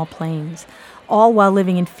and small planes, all while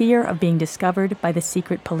living in fear of being discovered by the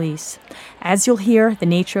secret police. As you'll hear, the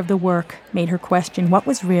nature of the work made her question what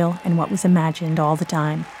was real and what was imagined all the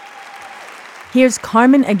time. Here's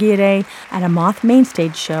Carmen Aguirre at a Moth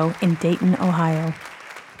Mainstage show in Dayton, Ohio.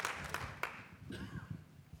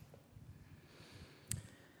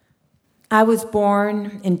 I was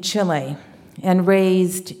born in Chile and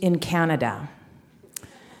raised in Canada.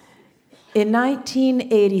 In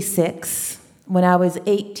 1986, when I was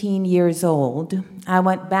 18 years old, I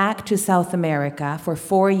went back to South America for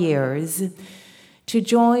 4 years to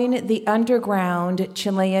join the underground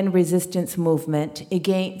Chilean resistance movement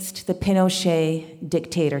against the Pinochet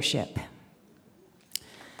dictatorship.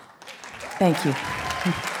 Thank you.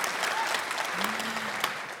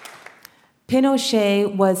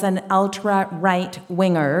 Pinochet was an ultra-right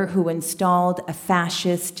winger who installed a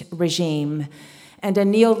fascist regime and a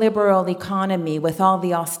neoliberal economy with all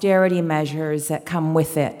the austerity measures that come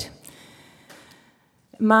with it.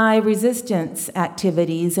 My resistance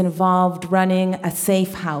activities involved running a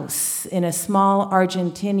safe house in a small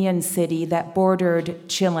Argentinian city that bordered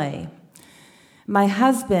Chile. My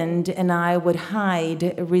husband and I would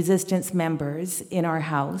hide resistance members in our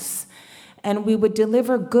house, and we would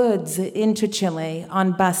deliver goods into Chile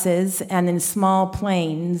on buses and in small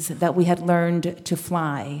planes that we had learned to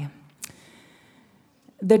fly.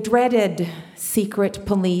 The dreaded secret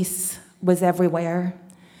police was everywhere,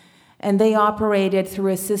 and they operated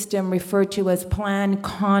through a system referred to as Plan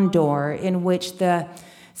Condor, in which the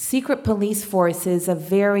secret police forces of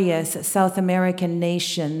various South American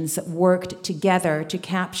nations worked together to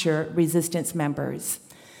capture resistance members.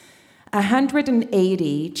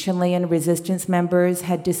 180 Chilean resistance members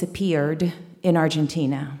had disappeared in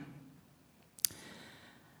Argentina.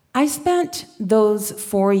 I spent those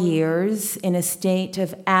 4 years in a state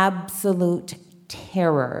of absolute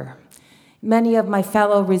terror Many of my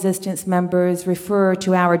fellow resistance members refer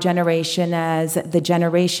to our generation as the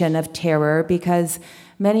generation of terror because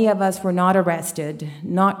many of us were not arrested,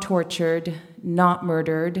 not tortured, not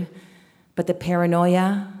murdered, but the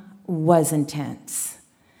paranoia was intense,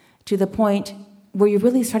 to the point where you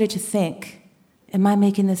really started to think, am I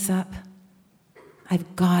making this up?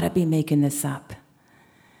 I've got to be making this up.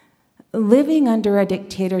 Living under a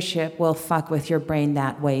dictatorship will fuck with your brain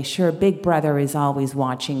that way. Sure, Big Brother is always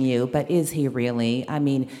watching you, but is he really? I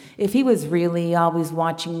mean, if he was really always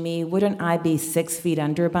watching me, wouldn't I be 6 feet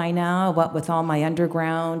under by now, what with all my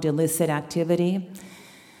underground illicit activity?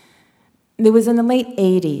 It was in the late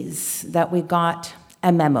 80s that we got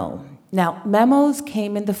a memo. Now, memos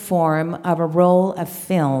came in the form of a roll of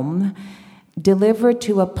film delivered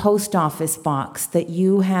to a post office box that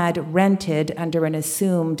you had rented under an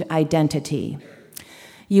assumed identity.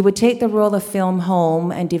 You would take the roll of film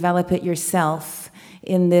home and develop it yourself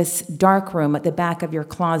in this dark room at the back of your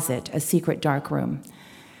closet, a secret dark room.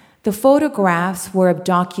 The photographs were of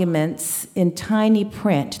documents in tiny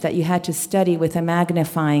print that you had to study with a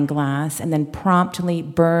magnifying glass and then promptly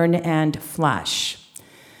burn and flush.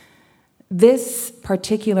 This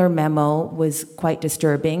particular memo was quite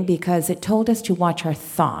disturbing because it told us to watch our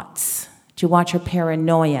thoughts, to watch our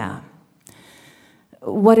paranoia.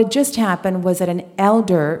 What had just happened was that an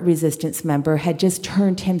elder resistance member had just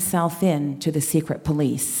turned himself in to the secret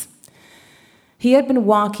police. He had been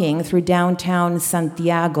walking through downtown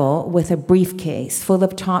Santiago with a briefcase full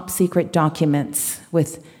of top secret documents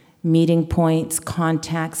with meeting points,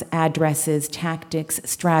 contacts, addresses, tactics,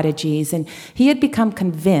 strategies, and he had become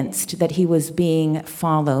convinced that he was being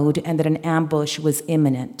followed and that an ambush was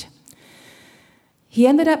imminent. He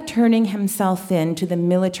ended up turning himself in to the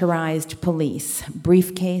militarized police,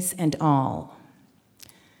 briefcase and all.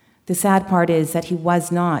 The sad part is that he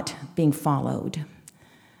was not being followed.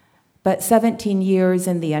 But 17 years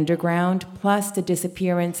in the underground, plus the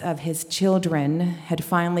disappearance of his children, had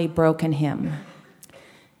finally broken him.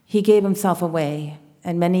 He gave himself away,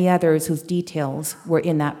 and many others whose details were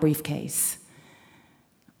in that briefcase.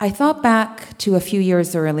 I thought back to a few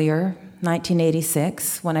years earlier,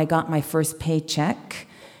 1986, when I got my first paycheck,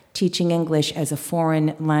 teaching English as a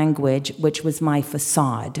foreign language, which was my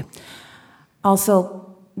facade.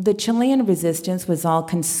 Also, the Chilean resistance was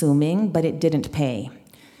all-consuming, but it didn't pay.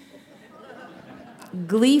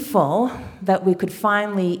 Gleeful that we could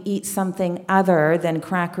finally eat something other than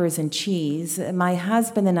crackers and cheese, my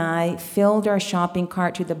husband and I filled our shopping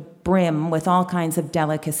cart to the brim with all kinds of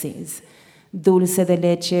delicacies. Dulce de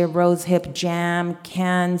leche, rosehip jam,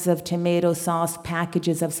 cans of tomato sauce,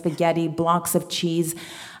 packages of spaghetti, blocks of cheese.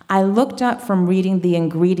 I looked up from reading the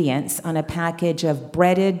ingredients on a package of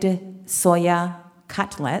breaded soya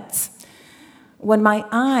cutlets when my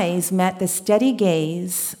eyes met the steady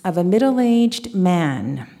gaze of a middle-aged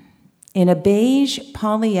man in a beige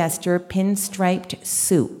polyester pinstriped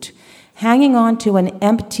suit, hanging onto an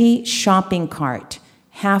empty shopping cart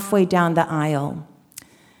halfway down the aisle.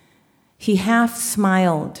 He half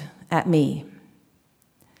smiled at me.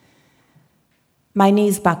 My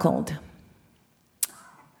knees buckled.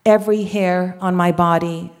 Every hair on my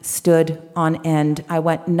body stood on end. I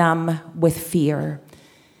went numb with fear.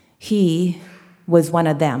 He was one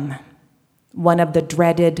of them, one of the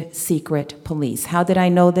dreaded secret police. How did I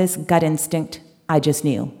know this? Gut instinct. I just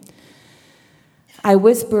knew. I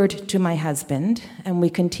whispered to my husband, and we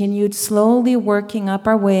continued slowly working up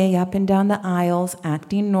our way up and down the aisles,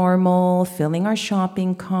 acting normal, filling our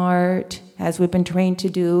shopping cart, as we've been trained to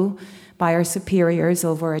do by our superiors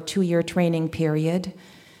over a 2-year training period.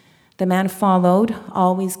 The man followed,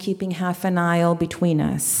 always keeping half an aisle between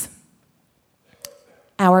us.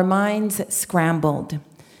 Our minds scrambled.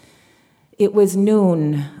 It was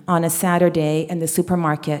noon on a Saturday, and the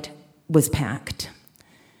supermarket was packed.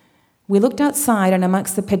 We looked outside, and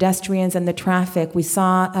amongst the pedestrians and the traffic, we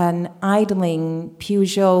saw an idling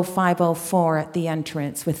Peugeot 504 at the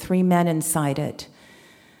entrance with 3 men inside it.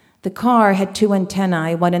 The car had 2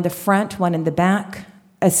 antennae, one in the front, one in the back,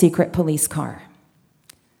 a secret police car.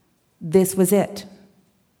 This was it.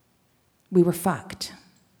 We were fucked.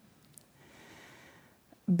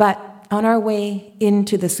 But on our way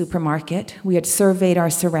into the supermarket, we had surveyed our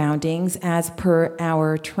surroundings as per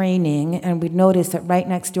our training, and we'd noticed that right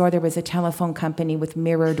next door there was a telephone company with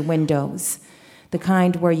mirrored windows, the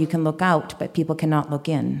kind where you can look out, but people cannot look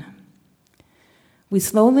in. We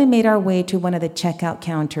slowly made our way to one of the checkout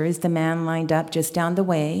counters. The man lined up just down the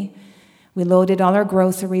way. We loaded all our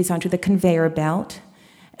groceries onto the conveyor belt,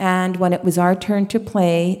 and when it was our turn to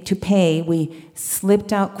pay, we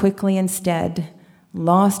slipped out quickly instead,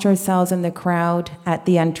 lost ourselves in the crowd at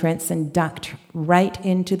the entrance, and ducked right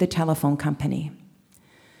into the telephone company.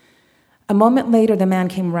 A moment later, the man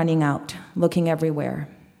came running out, looking everywhere.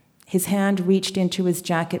 His hand reached into his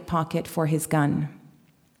jacket pocket for his gun.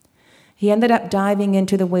 He ended up diving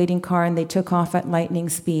into the waiting car, and they took off at lightning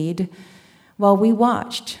speed while we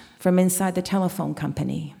watched from inside the telephone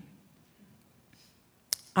company.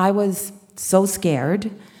 I was so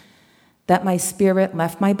scared that my spirit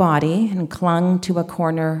left my body and clung to a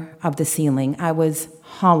corner of the ceiling. I was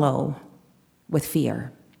hollow with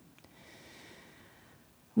fear.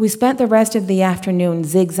 We spent the rest of the afternoon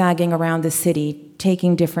zigzagging around the city,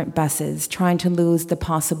 taking different buses, trying to lose the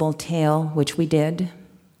possible tail, which we did.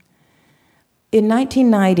 In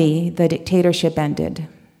 1990, the dictatorship ended,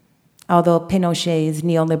 although Pinochet's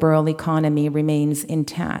neoliberal economy remains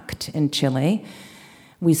intact in Chile.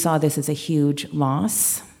 We saw this as a huge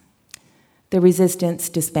loss. The resistance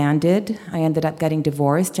disbanded. I ended up getting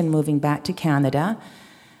divorced and moving back to Canada.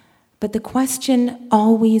 But the question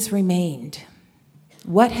always remained,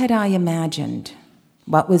 what had I imagined?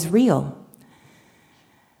 What was real?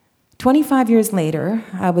 25 years later,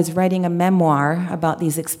 I was writing a memoir about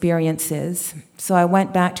these experiences, so I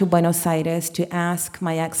went back to Buenos Aires to ask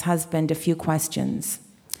my ex-husband a few questions.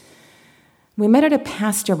 We met at a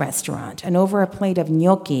pasta restaurant, and over a plate of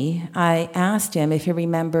gnocchi, I asked him if he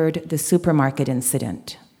remembered the supermarket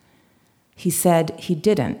incident. He said he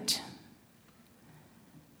didn't.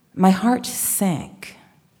 My heart sank.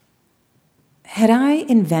 Had I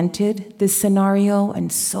invented this scenario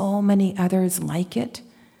and so many others like it?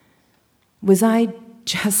 Was I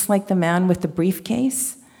just like the man with the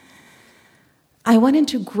briefcase? I went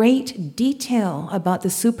into great detail about the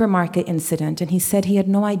supermarket incident, and he said he had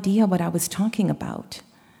no idea what I was talking about.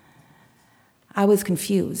 I was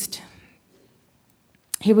confused.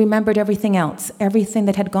 He remembered everything else, everything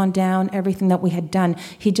that had gone down, everything that we had done.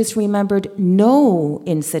 He just remembered no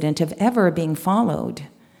incident of ever being followed.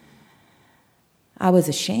 I was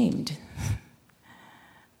ashamed.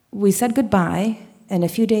 We said goodbye, and a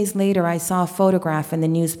few days later I saw a photograph in the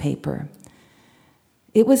newspaper.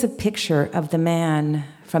 It was a picture of the man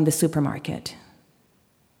from the supermarket.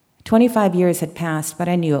 25 years had passed, but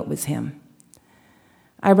I knew it was him.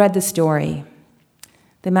 I read the story.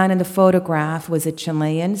 The man in the photograph was a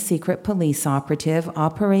Chilean secret police operative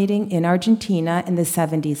operating in Argentina in the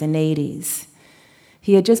 70s and 80s.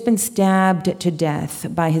 He had just been stabbed to death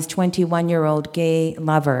by his 21-year-old gay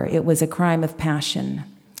lover. It was a crime of passion.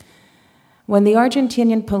 When the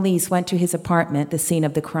Argentinian police went to his apartment, the scene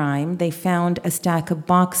of the crime, they found a stack of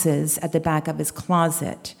boxes at the back of his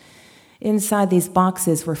closet. Inside these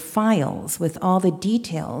boxes were files with all the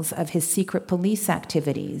details of his secret police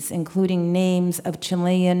activities, including names of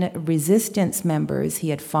Chilean resistance members he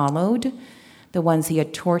had followed, the ones he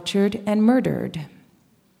had tortured and murdered.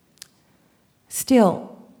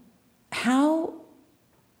 Still, how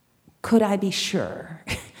could I be sure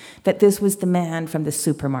that this was the man from the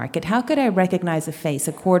supermarket? How could I recognize a face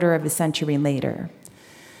a quarter of a century later?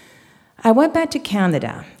 I went back to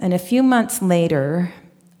Canada, and a few months later,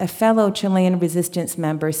 a fellow Chilean resistance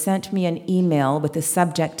member sent me an email with the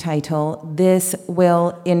subject title, "This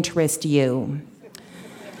will interest you."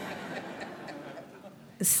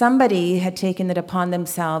 Somebody had taken it upon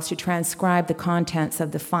themselves to transcribe the contents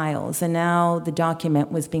of the files, and now the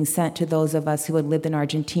document was being sent to those of us who had lived in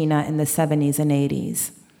Argentina in the 70s and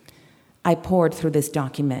 80s. I poured through this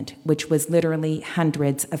document, which was literally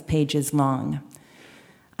hundreds of pages long.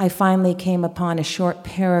 I finally came upon a short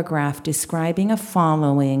paragraph describing a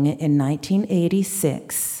following in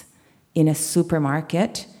 1986 in a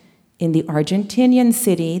supermarket in the Argentinian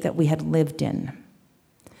city that we had lived in.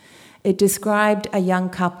 It described a young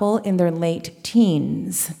couple in their late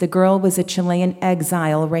teens. The girl was a Chilean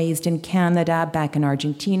exile raised in Canada back in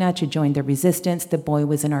Argentina to join the resistance. The boy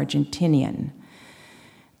was an Argentinian.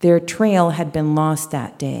 Their trail had been lost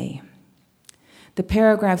that day. The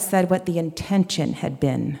paragraph said what the intention had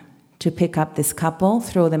been: to pick up this couple,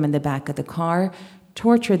 throw them in the back of the car,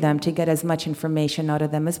 torture them to get as much information out of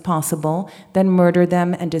them as possible, then murder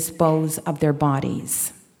them and dispose of their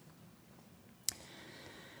bodies.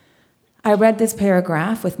 I read this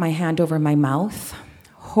paragraph with my hand over my mouth,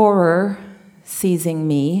 horror seizing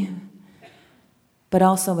me, but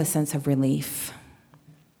also a sense of relief.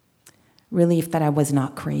 Relief that I was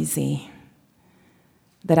not crazy,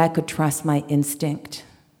 that I could trust my instinct,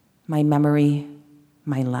 my memory,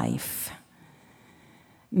 my life.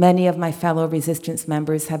 Many of my fellow resistance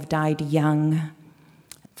members have died young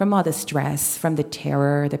from all the stress, from the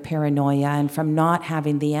terror, the paranoia, and from not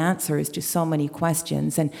having the answers to so many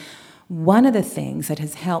questions. And one of the things that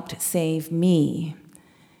has helped save me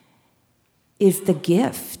is the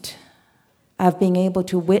gift of being able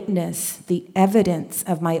to witness the evidence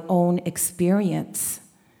of my own experience,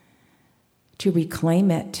 to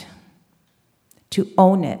reclaim it, to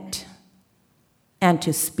own it, and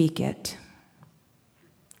to speak it.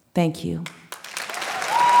 Thank you.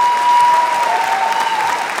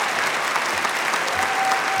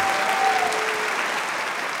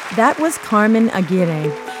 That was Carmen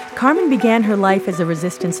Aguirre. Carmen began her life as a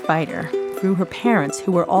resistance fighter. Through her parents,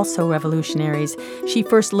 who were also revolutionaries. She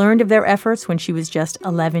first learned of their efforts when she was just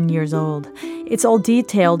 11 years old. It's all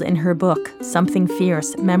detailed in her book, Something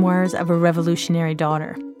Fierce, Memoirs of a Revolutionary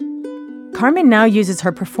Daughter. Carmen now uses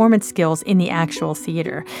her performance skills in the actual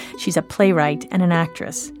theater. She's a playwright and an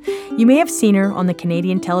actress. You may have seen her on the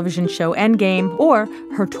Canadian television show Endgame or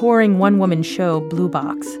her touring one-woman show Blue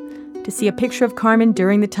Box. To see a picture of Carmen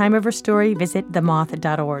during the time of her story, visit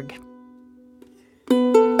themoth.org.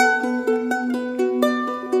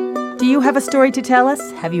 Do you have a story to tell us?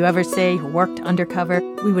 Have you ever, say, worked undercover?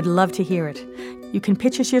 We would love to hear it. You can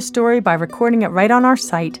pitch us your story by recording it right on our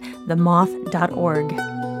site, themoth.org.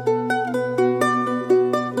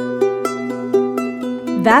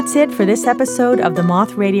 That's it for this episode of the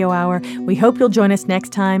Moth Radio Hour. We hope you'll join us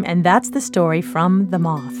next time, and that's the story from The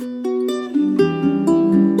Moth.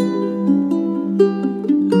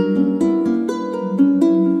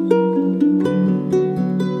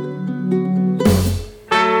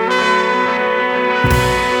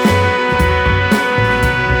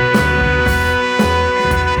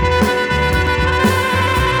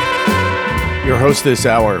 Your host this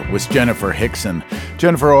hour was Jenifer Hixson.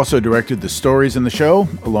 Jenifer also directed the stories in the show,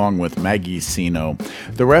 along with Maggie Sino.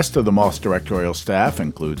 The rest of the Moth's directorial staff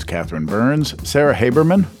includes Catherine Burns, Sarah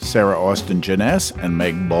Haberman, Sarah Austin-Jeunesse, and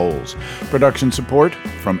Meg Bowles. Production support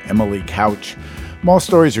from Emily Couch. Moth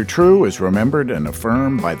Stories Are True is remembered and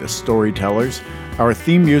affirmed by the Storytellers. Our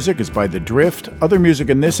theme music is by The Drift. Other music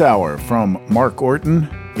in this hour from Mark Orton,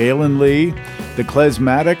 Gaelynn Lea, The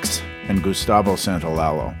Klezmatics, and Gustavo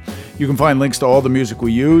Santalalo. You can find links to all the music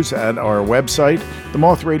we use at our website. The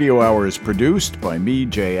Moth Radio Hour is produced by me,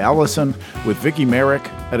 Jay Allison, with Vicki Merrick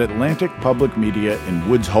at Atlantic Public Media in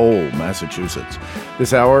Woods Hole, Massachusetts.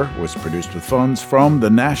 This hour was produced with funds from the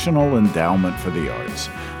National Endowment for the Arts.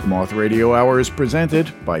 The Moth Radio Hour is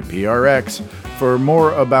presented by PRX. For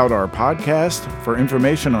more about our podcast, for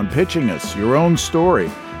information on pitching us your own story,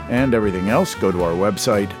 and everything else, go to our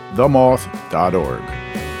website, themoth.org.